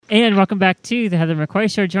And welcome back to the Heather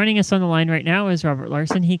McCoy Show. Joining us on the line right now is Robert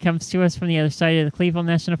Larson. He comes to us from the other side of the Cleveland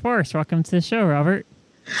National Forest. Welcome to the show, Robert.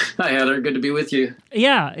 Hi, Heather. Good to be with you.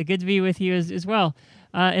 Yeah, good to be with you as well.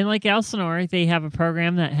 In Lake Elsinore, they have a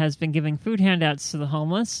program that has been giving food handouts to the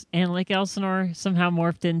homeless, and Lake Elsinore somehow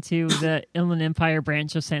morphed into the Inland Empire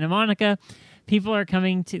branch of Santa Monica. People are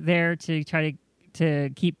coming there to try to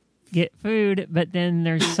get food, but then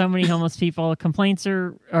there's so many homeless people. Complaints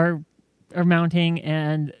are mounting,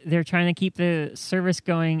 and they're trying to keep the service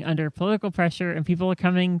going under political pressure, and people are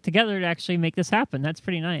coming together to actually make this happen. That's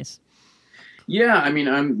pretty nice. Yeah, I mean,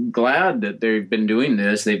 I'm glad that they've been doing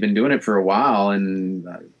this. They've been doing it for a while, and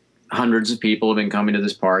hundreds of people have been coming to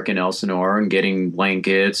this park in Elsinore and getting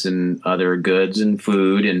blankets and other goods and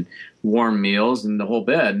food and warm meals and the whole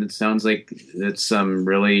bed. And it sounds like it's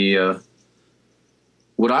really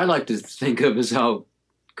what I like to think of as how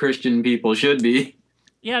Christian people should be.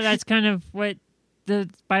 Yeah, that's kind of what the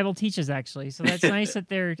Bible teaches, actually. So that's nice that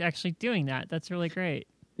they're actually doing that. That's really great.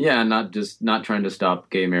 Yeah, not trying to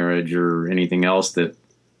stop gay marriage or anything else that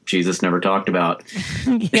Jesus never talked about.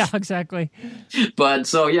 Yeah, exactly. But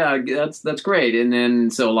so, yeah, that's great. And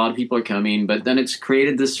then so a lot of people are coming, but then it's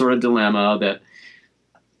created this sort of dilemma that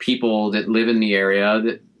people that live in the area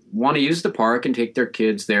that want to use the park and take their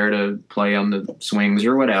kids there to play on the swings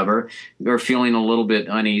or whatever, are feeling a little bit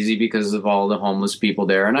uneasy because of all the homeless people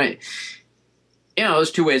there. And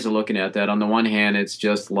there's two ways of looking at that. On the one hand, it's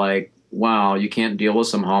just like, wow, you can't deal with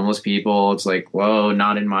some homeless people. It's like, whoa,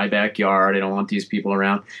 not in my backyard. I don't want these people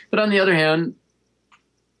around. But on the other hand,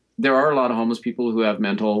 there are a lot of homeless people who have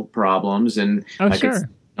mental problems, and sure,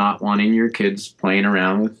 not wanting your kids playing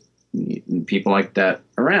around with people like that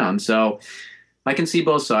around. So I can see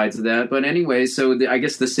both sides of that. But anyway, so I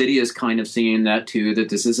guess the city is kind of seeing that too, that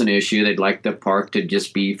this is an issue. They'd like the park to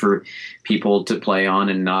just be for people to play on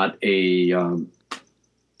and not a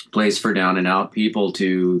place for down and out people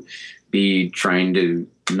to be trying to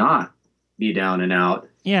not be down and out.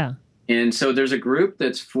 Yeah. And so there's a group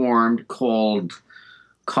that's formed called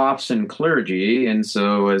Cops and Clergy. And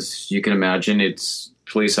so as you can imagine, it's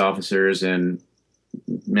police officers and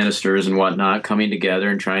ministers and whatnot coming together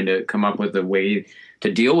and trying to come up with a way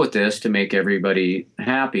to deal with this to make everybody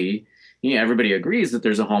happy. Yeah, everybody agrees that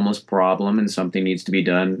there's a homeless problem and something needs to be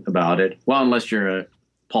done about it. Well, unless you're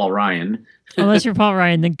Paul Ryan. Unless you're Paul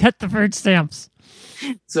Ryan, then cut the food stamps.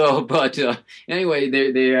 So, but anyway,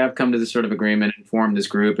 they have come to this sort of agreement and formed this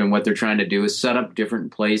group. And what they're trying to do is set up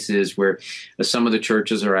different places where some of the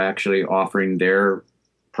churches are actually offering their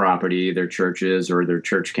property, their churches or their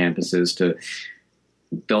church campuses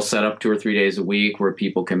they'll set up 2 or 3 days a week where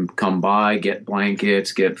people can come by, get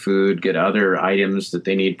blankets, get food, get other items that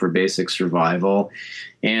they need for basic survival.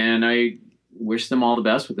 And I wish them all the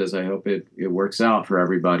best with this. I hope it works out for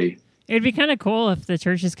everybody. It'd be kind of cool if the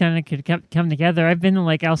churches kind of could come together. I've been to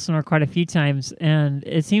Lake Elsinore quite a few times, and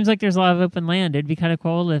it seems like there's a lot of open land. It'd be kind of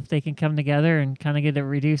cool if they can come together and kind of get a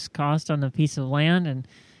reduced cost on a piece of land and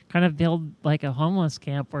kind of build like a homeless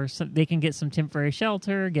camp where they can get some temporary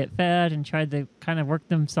shelter, get fed, and try to kind of work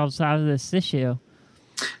themselves out of this issue.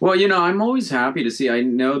 Well, I'm always happy to see. I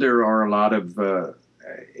know there are a lot of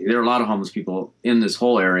homeless people in this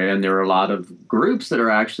whole area, and there are a lot of groups that are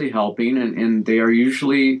actually helping, and they are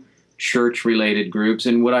usually church-related groups.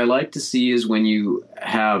 And what I like to see is when you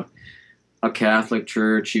have a Catholic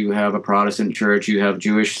church, you have a Protestant church, you have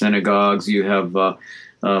Jewish synagogues, you have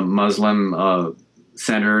Muslim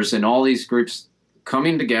centers, and all these groups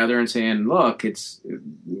coming together and saying, look,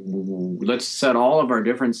 let's set all of our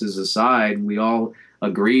differences aside. We all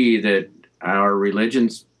agree that our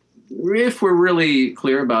religions, if we're really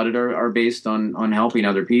clear about it, are based on helping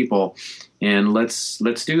other people, and let's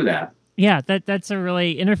do that. Yeah, that's a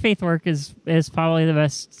really interfaith work is probably the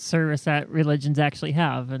best service that religions actually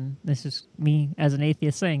have, and this is me as an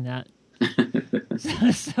atheist saying that.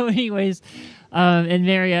 So anyways, in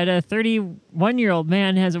Marietta, a 31-year-old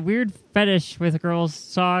man has a weird fetish with girls'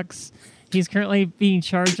 socks. He's currently being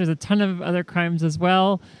charged with a ton of other crimes as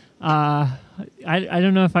well. I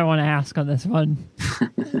don't know if I want to ask on this one.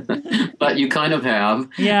 But you kind of have.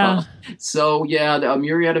 Yeah. The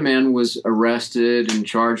Marietta man was arrested and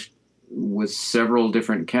charged with several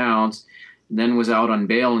different counts, then was out on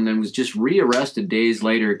bail, and then was just rearrested days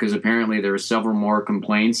later because apparently there were several more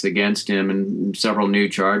complaints against him and several new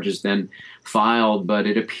charges then filed. But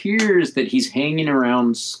it appears that he's hanging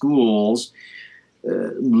around schools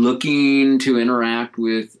looking to interact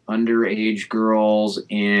with underage girls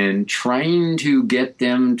and trying to get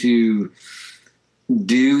them to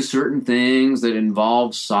do certain things that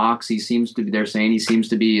involve socks. They're saying he seems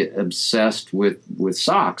to be obsessed with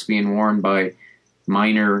socks being worn by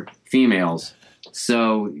minor females.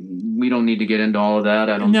 So we don't need to get into all of that.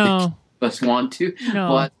 I don't think us want to. No.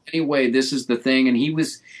 But anyway, this is the thing. And he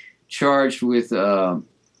was charged with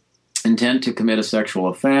intent to commit a sexual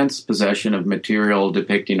offense, possession of material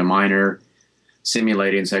depicting a minor,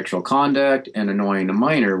 simulating sexual conduct, and annoying a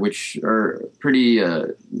minor, which are pretty,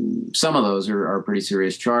 some of those are pretty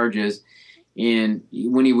serious charges. And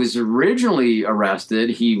when he was originally arrested,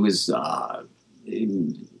 he was out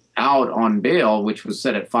on bail, which was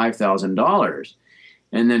set at $5,000.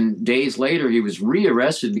 And then days later, he was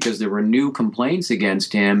rearrested because there were new complaints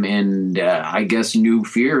against him and I guess new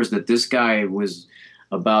fears that this guy was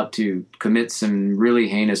about to commit some really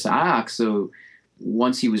heinous acts. So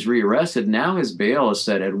once he was rearrested, now his bail is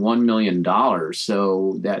set at $1 million.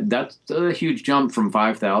 So that's a huge jump from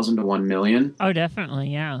 $5,000 to $1 million. Oh, definitely,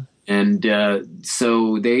 yeah. And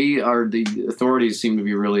so the authorities seem to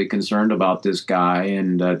be really concerned about this guy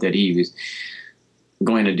and that he was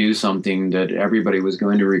going to do something that everybody was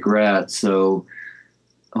going to regret. So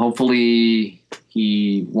hopefully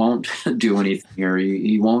he won't do anything, or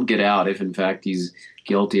he won't get out if in fact he's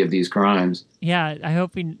guilty of these crimes. Yeah, I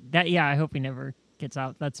hope he never gets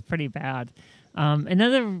out. That's pretty bad.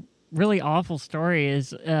 Another really awful story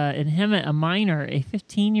is in Hemet, a minor, a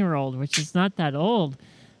 15-year-old, which is not that old.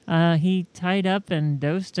 He tied up and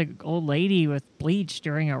dosed an old lady with bleach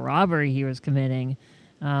during a robbery he was committing.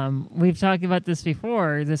 We've talked about this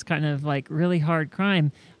before, this kind of like really hard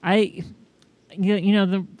crime. The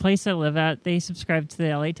place I live at, they subscribe to the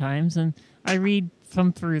LA Times, and I read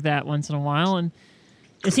through that once in a while, and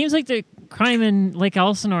it seems like the crime in Lake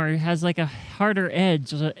Elsinore has like a harder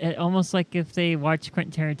edge, almost like if they watch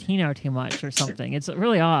Quentin Tarantino too much or something. It's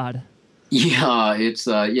really odd. Yeah, it's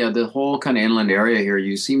the whole kind of inland area here.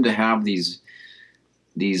 You seem to have these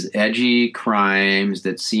edgy crimes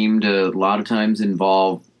that seem to a lot of times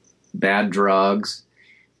involve bad drugs,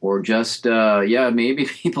 or just maybe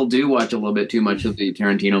people do watch a little bit too much of the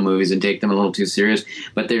Tarantino movies and take them a little too serious.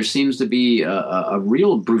 But there seems to be a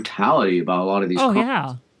real brutality about a lot of these crimes.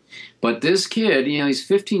 Yeah. But this kid, he's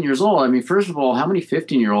 15 years old. I mean, first of all, how many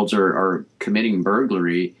 15-year-olds are committing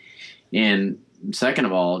burglary? And second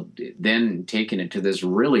of all, then taking it to this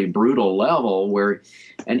really brutal level where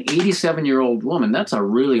an 87-year-old woman, that's a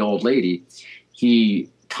really old lady, he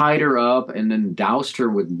tied her up and then doused her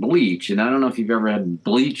with bleach. And I don't know if you've ever had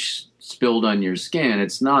bleach spilled on your skin.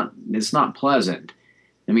 It's not pleasant.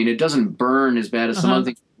 I mean, it doesn't burn as bad as some other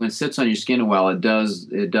things. When it sits on your skin a while, it does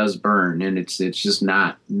burn, and it's just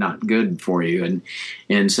not good for you.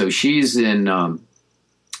 And so she's in the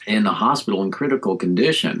hospital in critical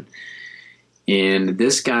condition. And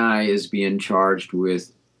this guy is being charged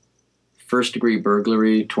with first-degree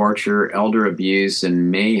burglary, torture, elder abuse, and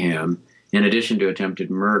mayhem, in addition to attempted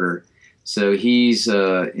murder. So he's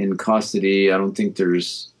in custody. I don't think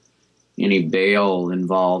there's any bail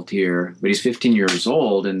involved here. But he's 15 years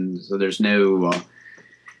old, and so there's no...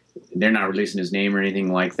 they're not releasing his name or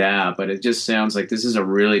anything like that. But it just sounds like this is a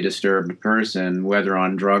really disturbed person, whether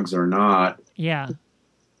on drugs or not. Yeah.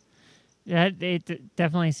 It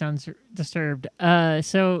definitely sounds disturbed.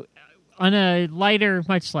 So on a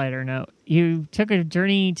much lighter note, you took a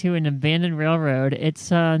journey to an abandoned railroad.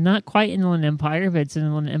 It's not quite Inland Empire, but it's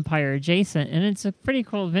Inland Empire adjacent, and it's a pretty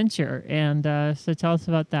cool adventure. And so tell us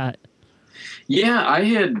about that. Yeah, I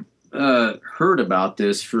had heard about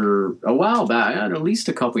this for a while back, at least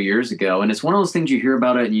a couple years ago, and it's one of those things you hear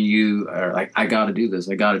about it and you are like, I got to do this.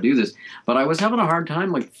 But I was having a hard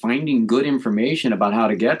time like finding good information about how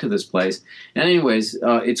to get to this place. And anyways,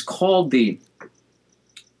 it's called the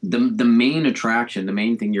main attraction, the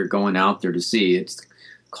main thing you're going out there to see. It's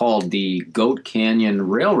called the Goat Canyon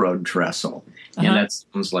Railroad Trestle. And that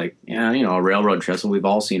sounds like, a railroad trestle. We've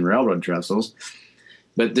all seen railroad trestles.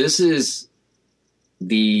 But this is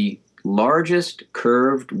the largest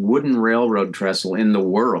curved wooden railroad trestle in the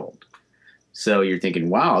world. So you're thinking,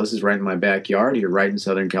 wow, this is right in my backyard here, right in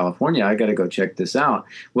Southern California. I got to go check this out.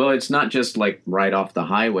 Well, it's not just like right off the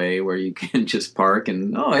highway where you can just park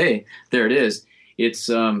and, oh, hey, there it is. It's,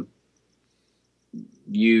 first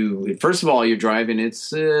of all, you're driving,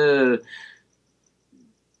 it's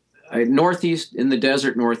northeast, in the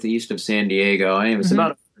desert northeast of San Diego. I mean, it's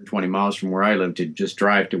about 120 miles from where I live to just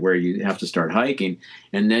drive to where you have to start hiking.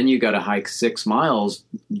 And then you got to hike 6 miles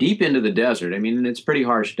deep into the desert. I mean, it's pretty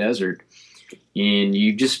harsh desert. And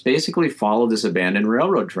you just basically follow this abandoned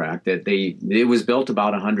railroad track that it was built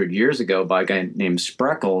about 100 years ago by a guy named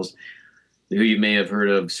Spreckles, who you may have heard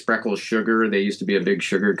of, Spreckles Sugar. They used to be a big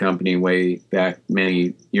sugar company way back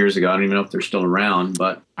many years ago. I don't even know if they're still around,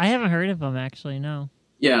 but I haven't heard of them actually, no.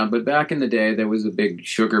 Yeah, but back in the day, there was a big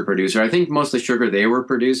sugar producer. I think most of the sugar they were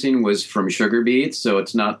producing was from sugar beets, so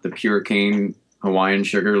it's not the pure cane Hawaiian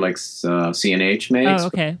sugar like C&H makes. Oh,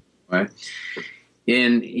 okay. Right?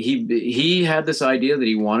 And he had this idea that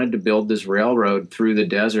he wanted to build this railroad through the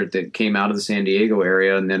desert that came out of the San Diego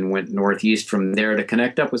area and then went northeast from there to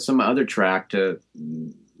connect up with some other track to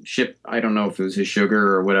ship, I don't know if it was his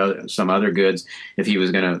sugar or what, some other goods, if he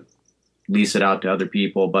was going to lease it out to other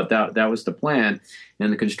people. But that was the plan.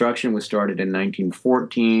 And the construction was started in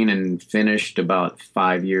 1914 and finished about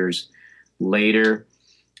 5 years later.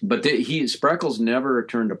 But Spreckels never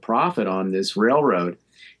turned a profit on this railroad.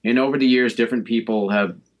 And over the years, different people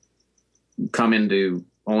have come into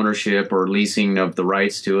ownership or leasing of the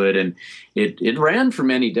rights to it. And it ran for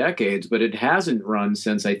many decades, but it hasn't run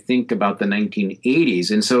since, I think, about the 1980s.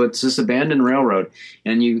 And so it's this abandoned railroad.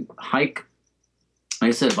 And you hike, like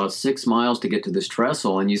I said, about 6 miles to get to this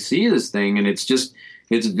trestle. And you see this thing, and it's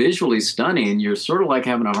visually stunning. You're sort of like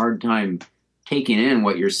having a hard time taking in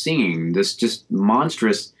what you're seeing. This just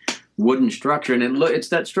monstrous wooden structure, and it's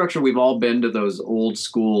that structure. We've all been to those old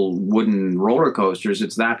school wooden roller coasters.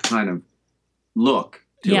 It's that kind of look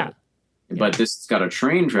to it. But this has got a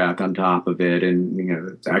train track on top of it, and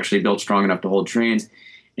it's actually built strong enough to hold trains.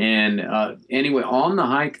 And anyway, on the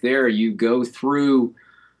hike there, you go through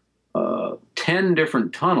 10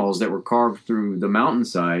 different tunnels that were carved through the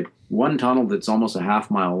mountainside. One tunnel that's almost a half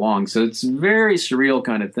mile long, so it's a very surreal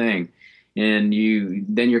kind of thing. And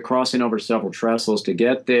you're crossing over several trestles to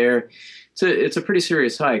get there. It's a pretty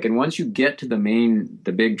serious hike. And once you get to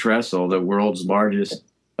the big trestle, the world's largest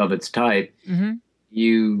of its type, mm-hmm.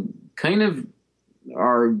 you kind of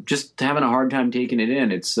are just having a hard time taking it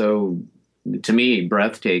in. It's so, to me,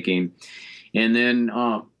 breathtaking. And then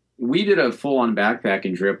we did a full-on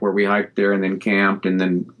backpacking trip where we hiked there and then camped and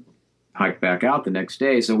then hiked back out the next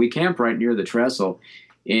day. So we camped right near the trestle.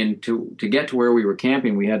 And to get to where we were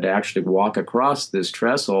camping, we had to actually walk across this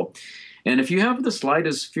trestle. And if you have the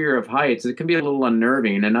slightest fear of heights, it can be a little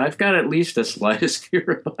unnerving. And I've got at least the slightest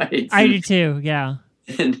fear of heights. I do too, yeah.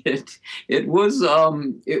 And it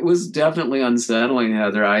was definitely unsettling,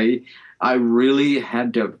 Heather. I really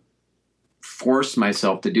had to force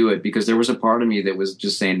myself to do it because there was a part of me that was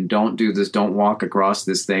just saying, don't do this, don't walk across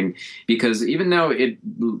this thing. Because even though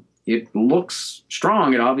it looks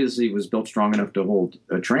strong, it obviously was built strong enough to hold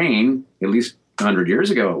a train, at least 100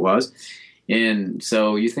 years ago it was. And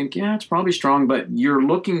so you think, yeah, it's probably strong, but you're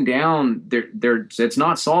looking down, it's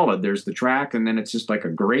not solid. There's the track, and then it's just like a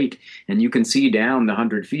grate, and you can see down the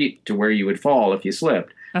 100 feet to where you would fall if you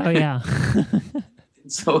slipped. Oh, yeah.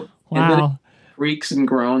 So, wow. And then it creaks and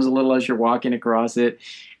groans a little as you're walking across it,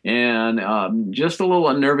 and just a little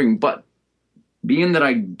unnerving, but being that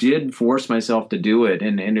I did force myself to do it,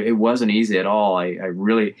 and it wasn't easy at all, I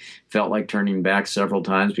really felt like turning back several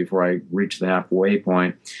times before I reached the halfway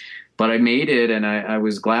point. But I made it, and I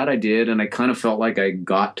was glad I did, and I kind of felt like I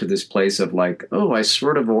got to this place of like, oh, I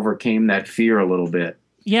sort of overcame that fear a little bit.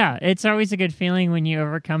 Yeah, it's always a good feeling when you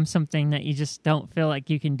overcome something that you just don't feel like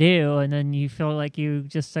you can do, and then you feel like you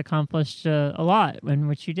just accomplished a lot, in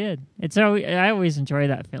which you did. I always enjoy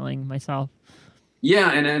that feeling myself.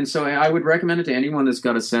 Yeah, and so I would recommend it to anyone that's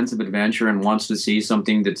got a sense of adventure and wants to see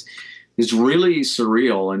something that's really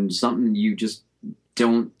surreal and something you just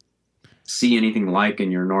don't see anything like in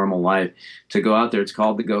your normal life, to go out there. It's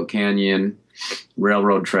called the Goat Canyon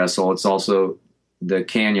Railroad Trestle. It's also, the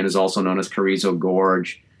canyon is also known as Carrizo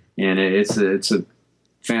Gorge, and it's a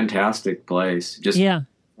fantastic place. Just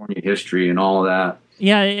California history and all of that.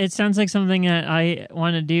 Yeah, it sounds like something that I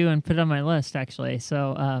want to do and put on my list, actually.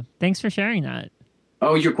 So thanks for sharing that.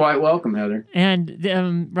 Oh, you're quite welcome, Heather.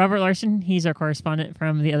 And Robert Larson, he's our correspondent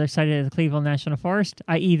from the other side of the Cleveland National Forest,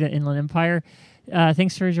 i.e. the Inland Empire.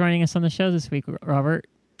 Thanks for joining us on the show this week, Robert.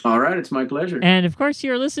 All right, it's my pleasure. And, of course,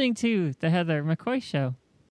 you're listening to The Heather McCoy Show.